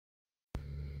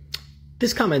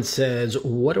This comment says,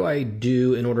 what do I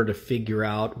do in order to figure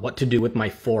out what to do with my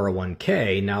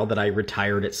 401k now that I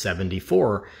retired at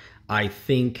 74? I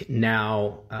think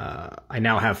now I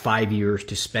now have 5 years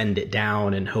to spend it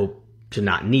down and hope to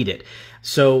not need it.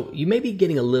 So you may be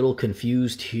getting a little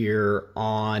confused here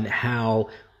on how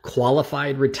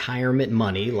qualified retirement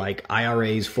money like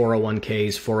IRAs,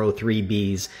 401ks,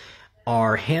 403bs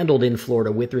are handled in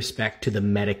Florida with respect to the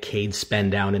Medicaid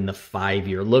spend down in the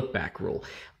 5-year look back rule.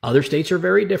 Other states are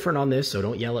very different on this, so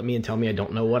don't yell at me and tell me I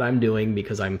don't know what I'm doing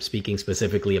because I'm speaking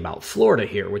specifically about Florida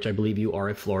here, which I believe you are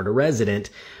a Florida resident.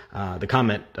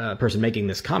 The person making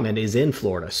this comment is in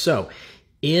Florida. So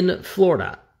in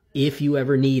Florida, if you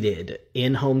ever needed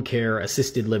in-home care,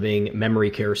 assisted living,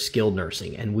 memory care, skilled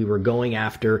nursing, and we were going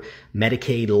after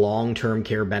Medicaid long-term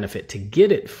care benefit to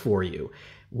get it for you,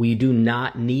 we do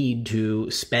not need to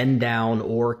spend down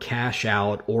or cash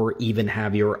out or even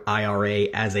have your IRA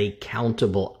as a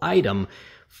countable item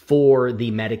for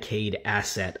the Medicaid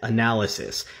asset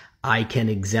analysis. I can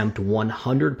exempt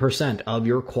 100% of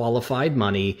your qualified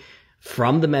money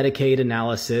from the Medicaid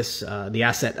analysis, the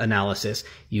asset analysis.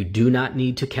 You do not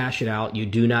need to cash it out. You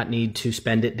do not need to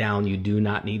spend it down. You do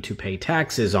not need to pay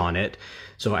taxes on it.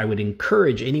 So I would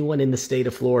encourage anyone in the state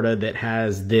of Florida that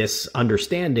has this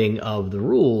understanding of the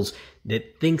rules,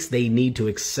 that thinks they need to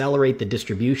accelerate the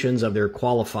distributions of their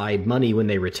qualified money when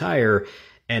they retire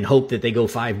and hope that they go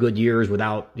 5 good years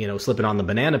without, slipping on the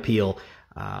banana peel.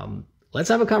 Let's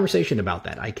have a conversation about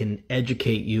that. I can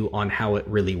educate you on how it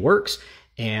really works.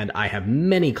 And I have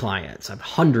many clients, I have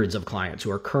hundreds of clients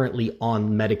who are currently on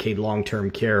Medicaid long-term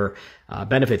care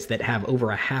benefits that have over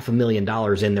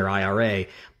 $500,000 in their IRA,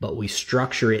 but we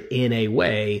structure it in a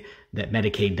way that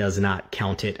Medicaid does not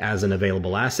count it as an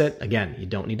available asset. Again, you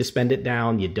don't need to spend it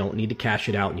down, you don't need to cash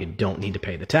it out, and you don't need to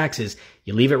pay the taxes.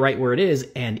 You leave it right where it is,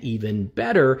 and even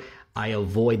better, I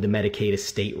avoid the Medicaid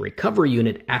estate recovery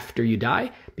unit after you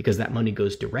die because that money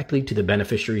goes directly to the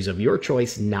beneficiaries of your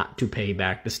choice, not to pay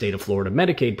back the state of Florida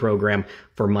Medicaid program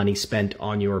for money spent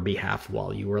on your behalf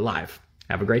while you were alive.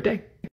 Have a great day.